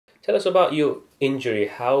Tell us about your injury.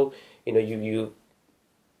 How you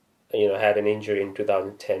had an injury in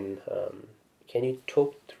 2010. Can you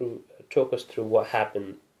talk us through what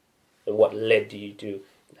happened and what led you to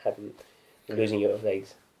losing your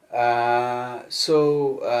legs?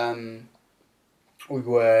 We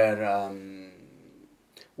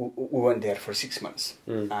went there for 6 months,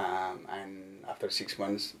 and after 6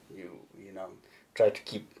 months, you know try to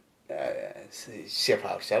keep safe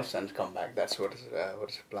ourselves and come back. That's what is the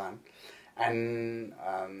plan. And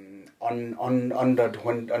on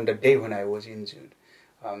the day when I was injured,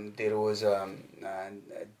 there was a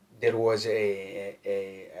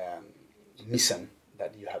mission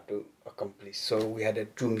that you have to accomplish. So we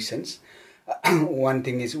had 2 missions. One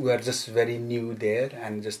thing is we are just very new there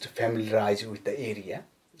and just familiarized with the area.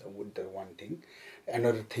 The one thing.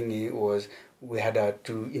 Another thing was we had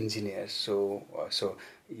 2 engineers. So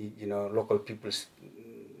local people's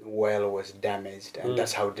well was damaged, and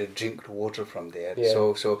that's how they drink water from there. Yeah.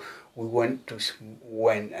 So we went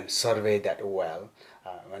and surveyed that well,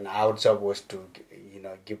 and our job was to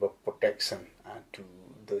give a protection to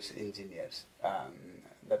those engineers.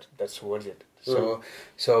 That's what it. So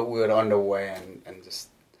we were on the way and just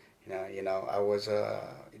I was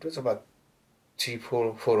it was about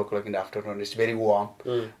 4 o'clock in the afternoon. It's very warm,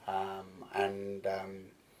 and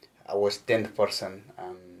I was 10th person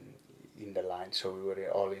in the line, so we were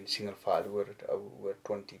all in single file. We were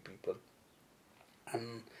 20 people,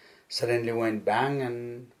 and suddenly went bang,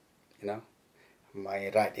 and my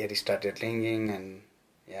right ear started ringing, and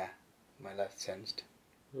my life changed.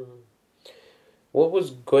 What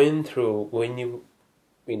was going through when you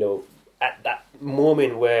at that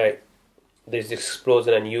moment where there's this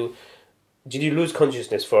explosion and did you lose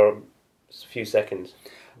consciousness for a few seconds,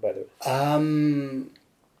 by the way?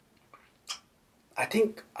 I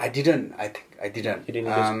think I didn't. You didn't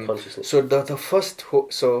lose consciousness. So the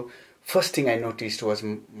first thing I noticed was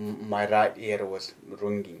my right ear was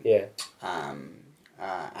ringing. Yeah.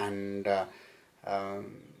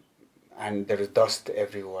 And there was dust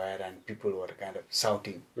everywhere, and people were kind of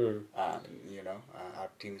shouting. Our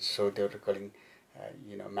teams. So they were calling,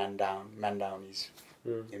 man down. Man down is,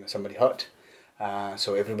 somebody hurt.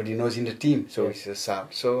 So everybody knows in the team. So it's a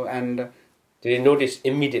shout. So and. Did you notice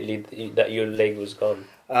immediately that your leg was gone?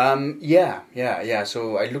 Yeah.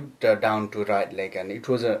 So I looked down to right leg, and it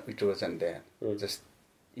wasn't there. Just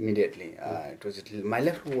immediately. It was my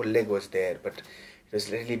left leg was there, but it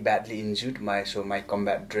was really badly injured. My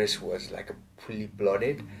combat dress was like fully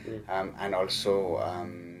blooded, and also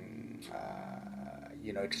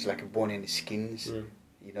it was like a bone and skins.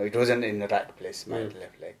 It wasn't in the right place. My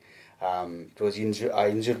left leg. It was injured. I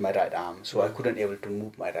injured my right arm, so I couldn't able to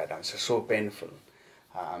move my right arm. So painful,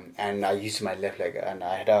 and I used my left leg, and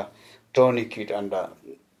I had a tourniquet on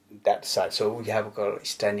that side. So we have a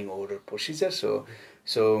standing order procedure. So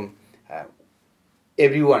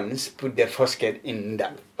everyone's put their first aid in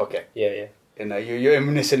that pocket. Yeah. Your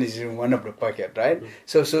ammunition is in one of the pocket, right?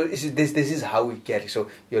 So this is how we carry. So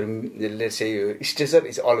let's say your stretcher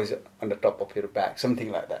is always on the top of your back,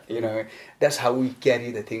 something like that. That's how we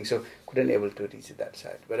carry the thing. So couldn't able to reach that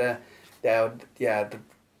side. But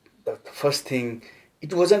the first thing,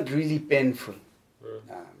 it wasn't really painful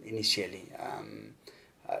initially.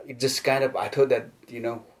 It just kind of, I thought that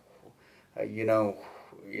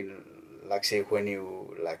like say when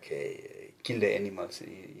you kill the animals,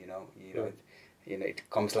 it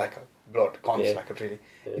comes like a blood, like a really.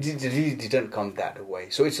 Yeah. It really didn't come that way.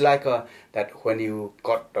 So it's like that when you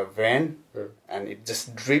got a vein and it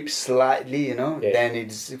just drips slightly, then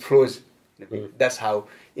it flows. That's how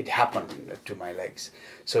it happened to my legs.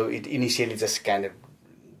 So it initially just kind of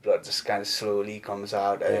blood just kind of slowly comes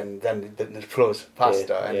out, and then it flows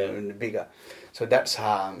faster and bigger. So that's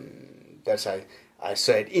how I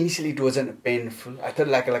saw it. Initially, it wasn't painful. I thought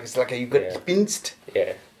it's like you got pinched.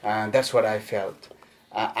 Yeah. That's what I felt.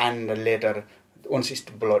 And later, once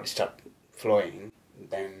the blood started flowing,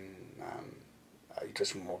 then it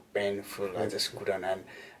was more painful. I just couldn't, and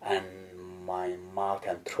my mouth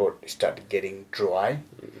and throat started getting dry.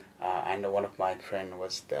 And one of my friends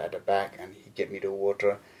was at the back, and he gave me the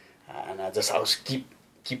water, and I was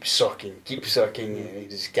keep soaking.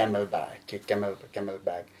 It is camel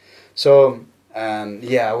bag. So.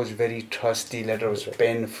 I was very thirsty. Later, it was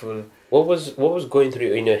painful. What was going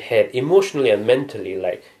through in your head, emotionally and mentally?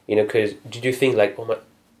 Because did you think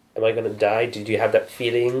am I gonna die? Did you have that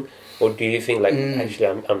feeling, or do you think actually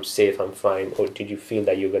I'm safe, I'm fine, or did you feel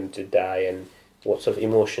that you're going to die? And what sort of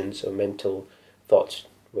emotions or mental thoughts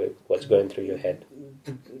what's going through your head?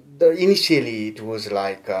 Initially, it was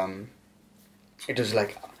like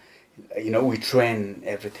we train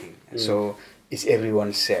everything, so. is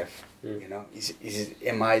everyone safe? You know,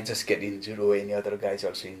 am I just get injured or any other guys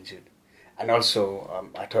also injured? And also,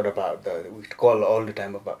 I thought about we call all the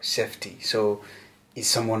time about safety. So, is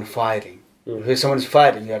someone firing? If someone's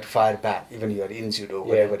firing, you have to fire back, even if you are injured or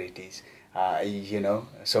whatever it is. You know,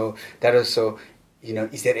 so that also, you know,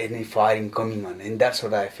 is there any firing coming on? And that's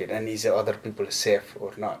what I feel. And is there other people safe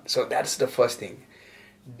or not? So that's the first thing.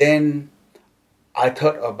 Then I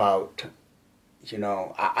thought about, you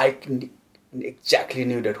know, I exactly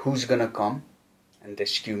knew that who's gonna come and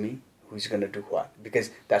rescue me, who's gonna do what,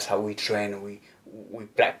 because that's how we train. We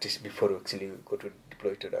practice before we actually go to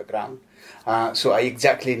deploy to the ground. So I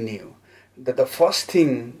exactly knew that the first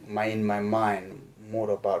thing in my mind more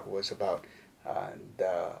about was about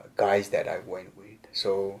the guys that I went with.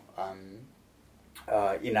 So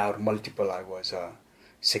in our multiple, I was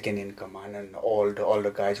second in command, and all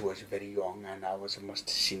the guys was very young, and I was the most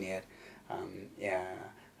senior.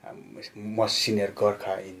 Most senior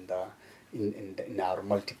Gurkha in our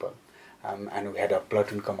multiple, and we had a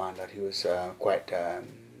platoon commander. He was quite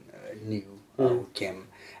new who came,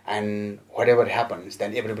 and whatever happens,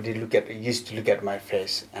 then everybody used to look at my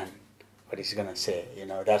face and what he's gonna say. You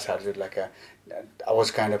know, that's how it like I was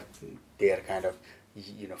kind of their kind of,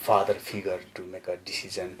 you know, father figure to make a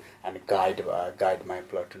decision and guide my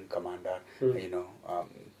platoon commander. You know,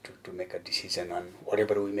 to make a decision on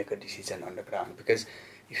whatever we make a decision on the ground, because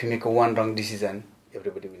if you make one wrong decision,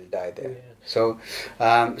 everybody will die there. So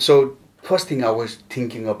first thing I was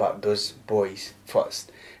thinking about those boys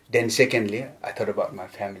first. Then secondly, I thought about my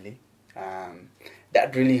family.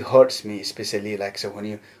 That really hurts me, especially like so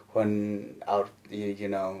when our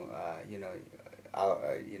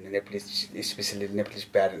Nepalese, especially Nepalese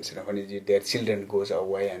parents, you know, when their children goes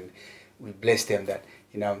away, and we bless them that,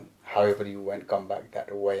 you know, however you went, come back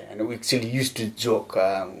that way. And we actually used to joke,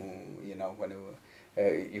 you know, when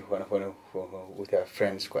with our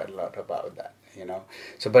friends quite a lot about that, you know.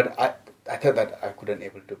 So, but I thought that I couldn't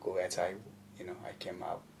able to go as I came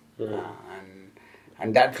out,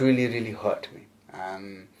 and that really hurt me.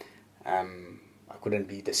 I couldn't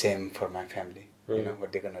be the same for my family. You know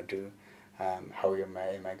what they're gonna do. How am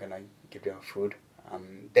I gonna give them food?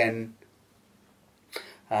 Then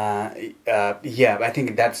I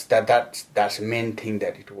think that's the main thing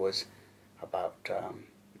that it was about.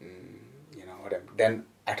 You know what? Then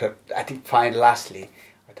I think lastly,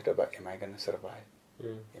 I thought about, am I gonna survive?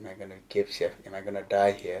 Am I gonna keep safe? Am I gonna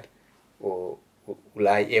die here, or will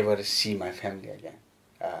I ever see my family again?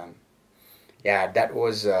 That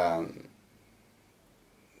was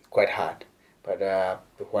quite hard. But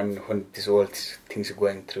when this whole things are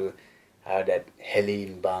going through, I had that heli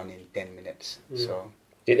inbound in 10 minutes. So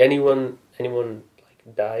did anyone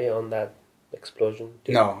like die on that explosion?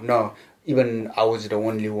 No. Even I was the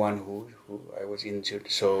only one who I was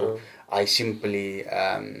injured. So I simply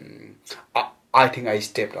I think I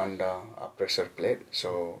stepped on the pressure plate.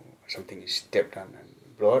 So something is stepped on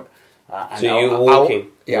and blood. So you were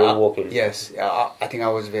walking? You were walking? Yes. I think I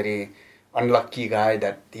was very unlucky guy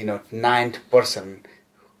that, you know, 9th person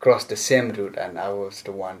crossed the same route, and I was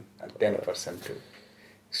the 10th person to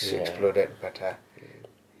explode it. But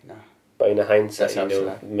you know. But in hindsight, you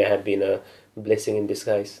know, it may have been a blessing in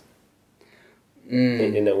disguise.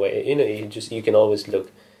 In a way, you know, you can always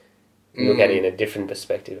look at it in a different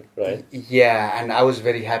perspective, right? Yeah, and I was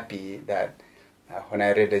very happy that when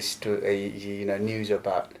I read this news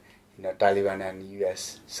about, you know, Taliban and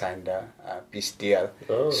US signed a peace deal.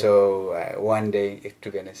 So one day,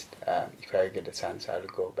 to be honest, if I get a chance, I'll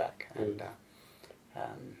go back and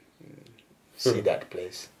see that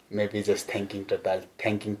place. Maybe just thanking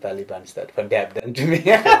Taliban that what they have done to me.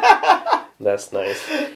 That's nice.